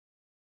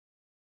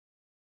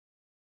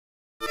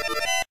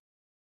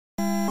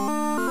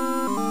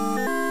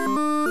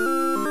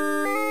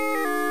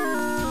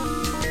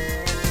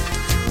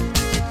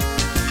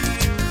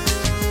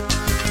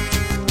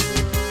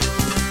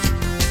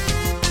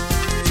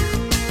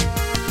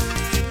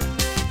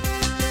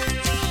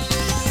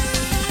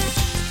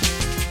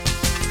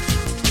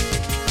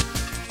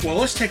Well,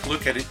 let's take a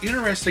look at an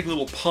interesting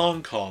little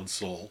Pong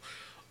console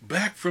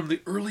back from the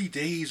early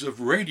days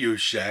of Radio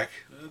Shack.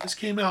 This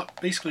came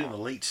out basically in the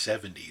late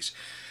 70s. If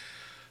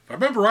I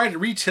remember right, it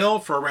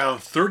retailed for around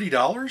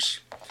 $30,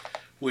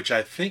 which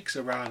I think is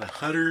around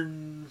about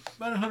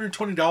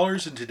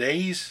 $120 in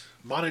today's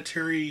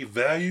monetary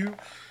value.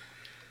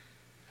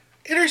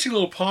 Interesting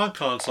little Pong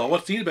console.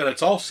 What's neat about it,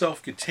 it's all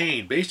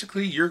self-contained.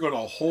 Basically, you're going to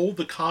hold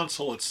the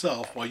console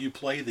itself while you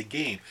play the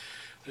game.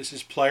 This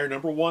is player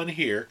number 1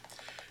 here.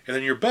 And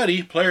then your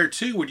buddy, player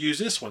 2, would use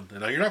this one.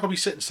 Now, you're not going to be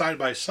sitting side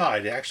by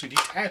side. It actually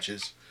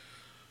detaches.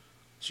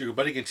 So your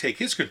buddy can take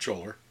his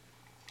controller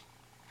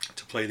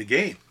to play the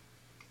game.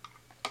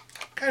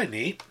 Kind of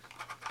neat.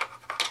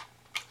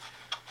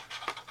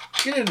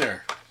 Get in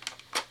there.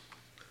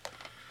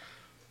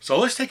 So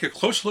let's take a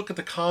close look at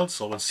the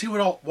console and see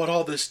what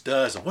all this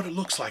does and what it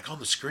looks like on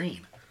the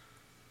screen.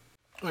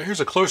 Well,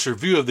 here's a closer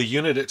view of the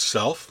unit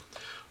itself.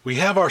 We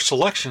have our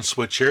selection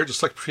switch here,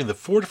 just like between the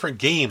 4 different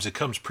games it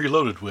comes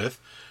preloaded with.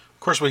 Of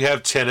course, we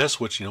have tennis,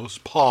 which is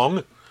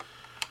Pong.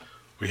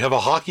 We have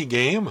a hockey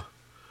game.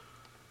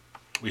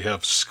 We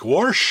have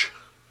squash.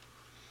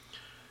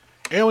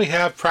 And we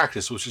have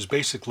practice, which is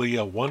basically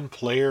a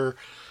one-player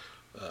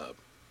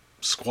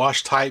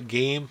squash type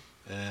game.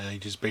 You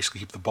just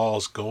basically keep the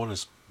balls going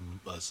as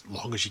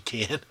long as you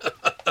can.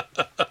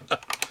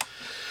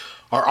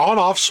 Our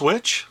on-off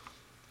switch.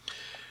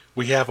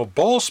 We have a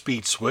ball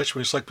speed switch,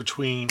 which is like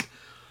between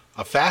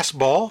a fast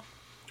ball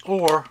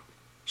or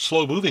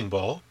slow-moving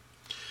ball.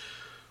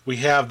 We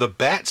have the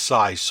bat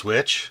size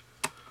switch.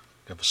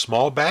 We have a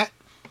small bat.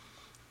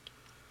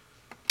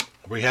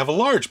 We have a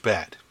large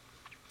bat.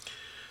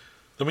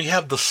 Then we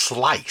have the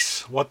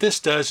slice. What this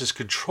does is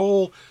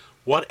control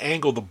what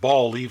angle the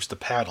ball leaves the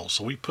paddle.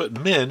 So we put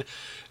them in,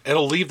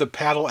 it'll leave the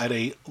paddle at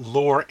a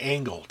lower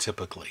angle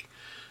typically.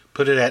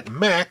 Put it at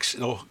max,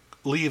 it'll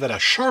leave at a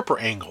sharper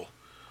angle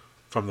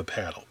from the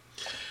paddle.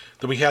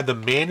 Then we have the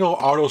manual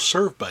auto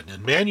serve button.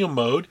 In manual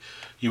mode,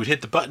 you would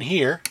hit the button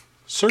here,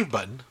 serve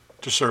button,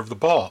 to serve the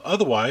ball.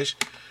 Otherwise,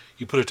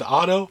 you put it to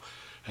auto,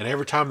 and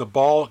every time the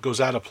ball goes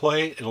out of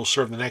play, it'll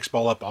serve the next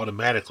ball up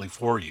automatically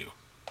for you.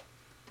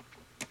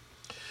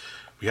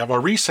 We have our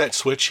reset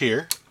switch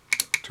here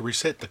to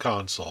reset the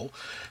console.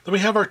 Then we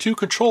have our 2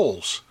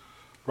 controls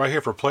right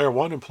here for player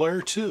 1 and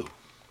player 2.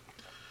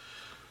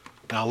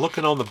 Now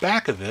looking on the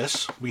back of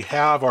this, we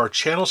have our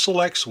channel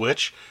select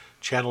switch,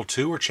 channel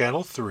 2 or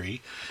channel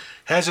 3.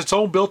 Has its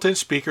own built-in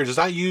speaker. It does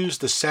not use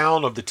the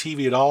sound of the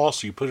TV at all,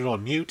 so you put it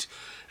on mute,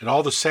 and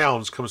all the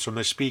sounds comes from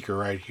this speaker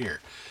right here.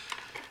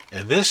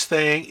 And this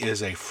thing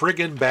is a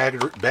friggin'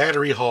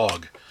 battery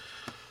hog.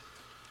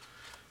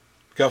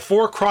 Got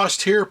 4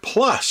 crossed here,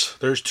 plus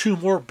there's 2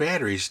 more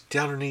batteries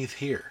down underneath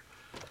here.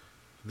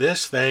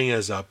 This thing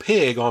is a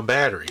pig on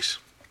batteries.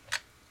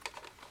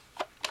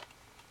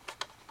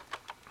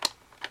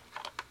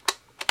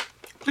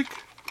 Click.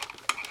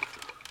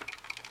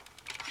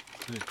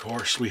 And of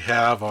course, we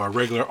have our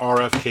regular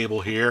RF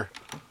cable here.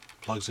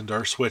 Plugs into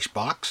our switch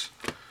box.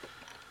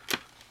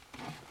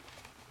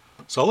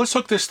 So let's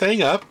hook this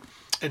thing up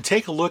and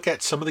take a look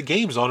at some of the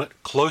games on it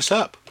close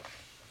up.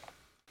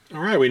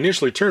 Alright, we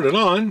initially turned it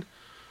on.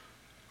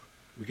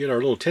 We get our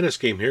little tennis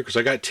game here because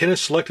I got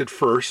tennis selected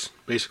first.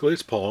 Basically,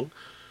 it's Pong.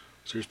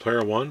 So here's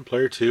player 1,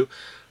 player 2.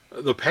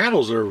 The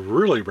paddles are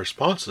really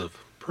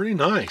responsive. Pretty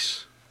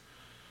nice.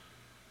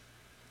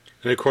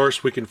 And of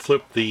course, we can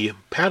flip the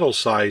paddle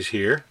size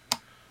here.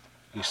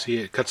 You see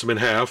it cuts them in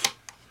half.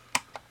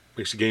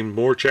 Makes the game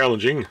more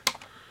challenging.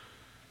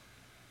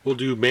 We'll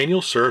do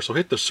manual serve, so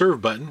hit the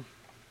serve button.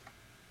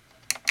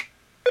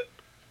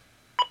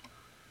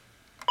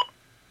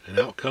 And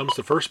out comes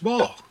the first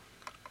ball.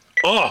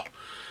 Oh!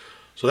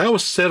 So that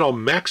was set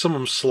on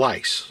maximum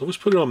slice. So let's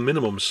put it on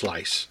minimum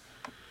slice.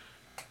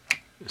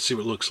 And see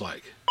what it looks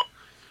like.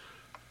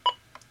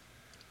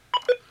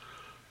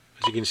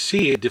 As you can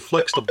see, it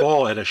deflects the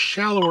ball at a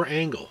shallower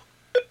angle.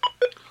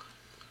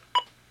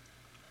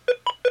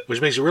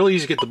 Which makes it really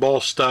easy to get the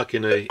ball stuck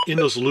in an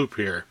endless loop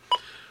here.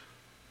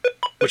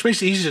 Which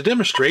makes it easy to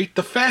demonstrate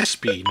the fast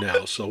speed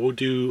now. So we'll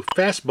do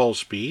fast ball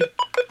speed.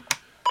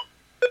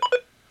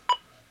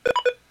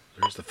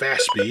 There's the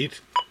fast speed.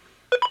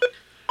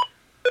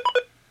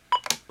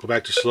 Go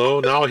back to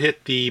slow. Now I'll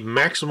hit the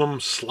maximum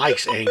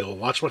slice angle.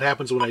 Watch what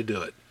happens when I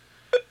do it.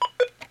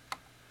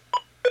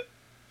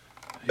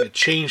 It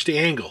changed the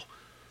angle.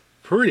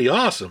 Pretty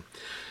awesome.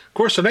 Of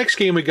course, the next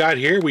game we got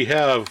here, we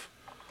have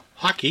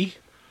hockey.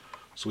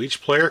 So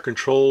each player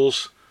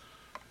controls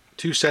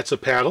 2 sets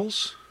of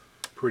paddles.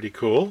 Pretty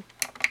cool.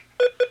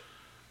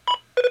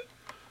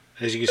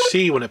 As you can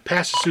see, when it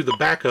passes through the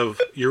back of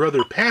your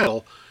other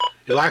paddle,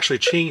 it'll actually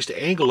change the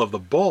angle of the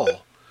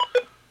ball.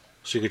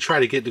 So you can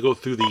try to get to go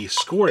through the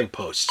scoring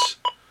posts.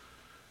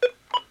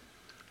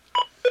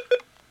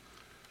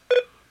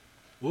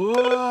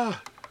 Whoa!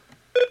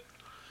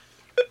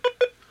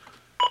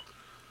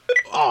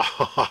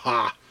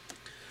 Oh,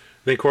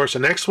 then of course the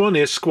next one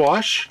is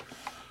squash,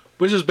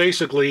 which is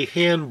basically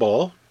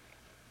handball.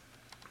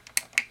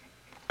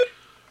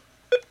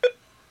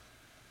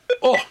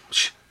 Oh,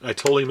 I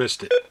totally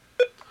missed it.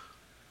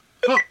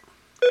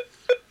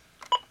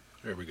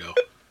 There we go.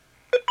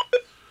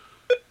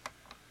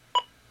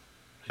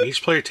 And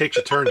each player takes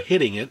a turn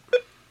hitting it.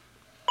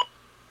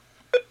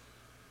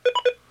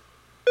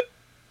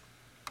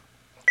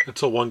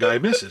 Until one guy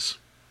misses.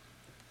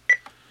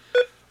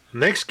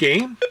 Next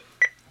game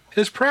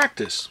is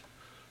practice.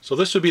 So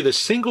this would be the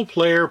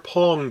single-player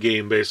Pong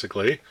game,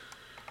 basically.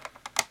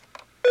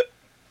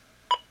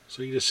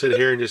 So you just sit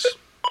here and just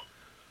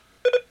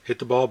hit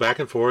the ball back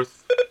and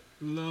forth.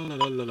 La la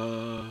la la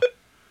la.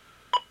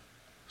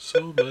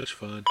 So much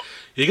fun.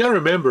 You got to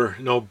remember,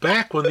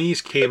 back when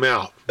these came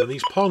out, when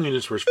these Pong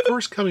units were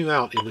first coming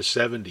out in the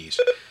 70s,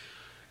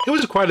 it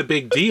was quite a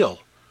big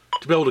deal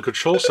to be able to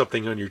control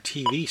something on your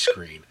TV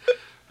screen.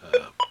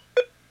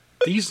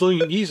 These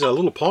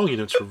little Pong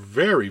units were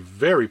very,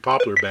 very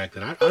popular back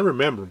then. I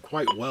remember them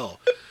quite well.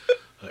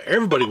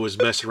 Everybody was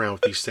messing around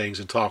with these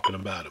things and talking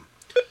about them.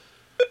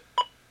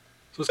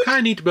 So it's kind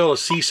of neat to be able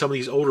to see some of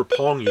these older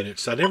Pong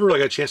units I never really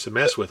got a chance to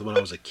mess with when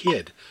I was a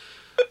kid.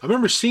 I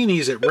remember seeing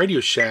these at Radio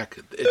Shack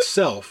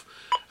itself.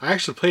 I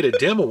actually played a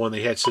demo one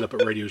they had set up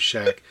at Radio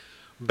Shack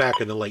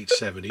back in the late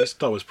 70s.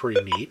 Thought it was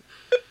pretty neat.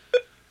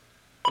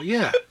 But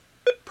yeah,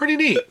 pretty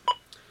neat.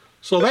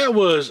 So that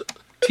was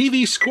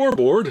TV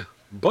Scoreboard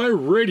by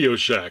Radio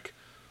Shack.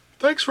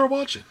 Thanks for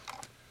watching.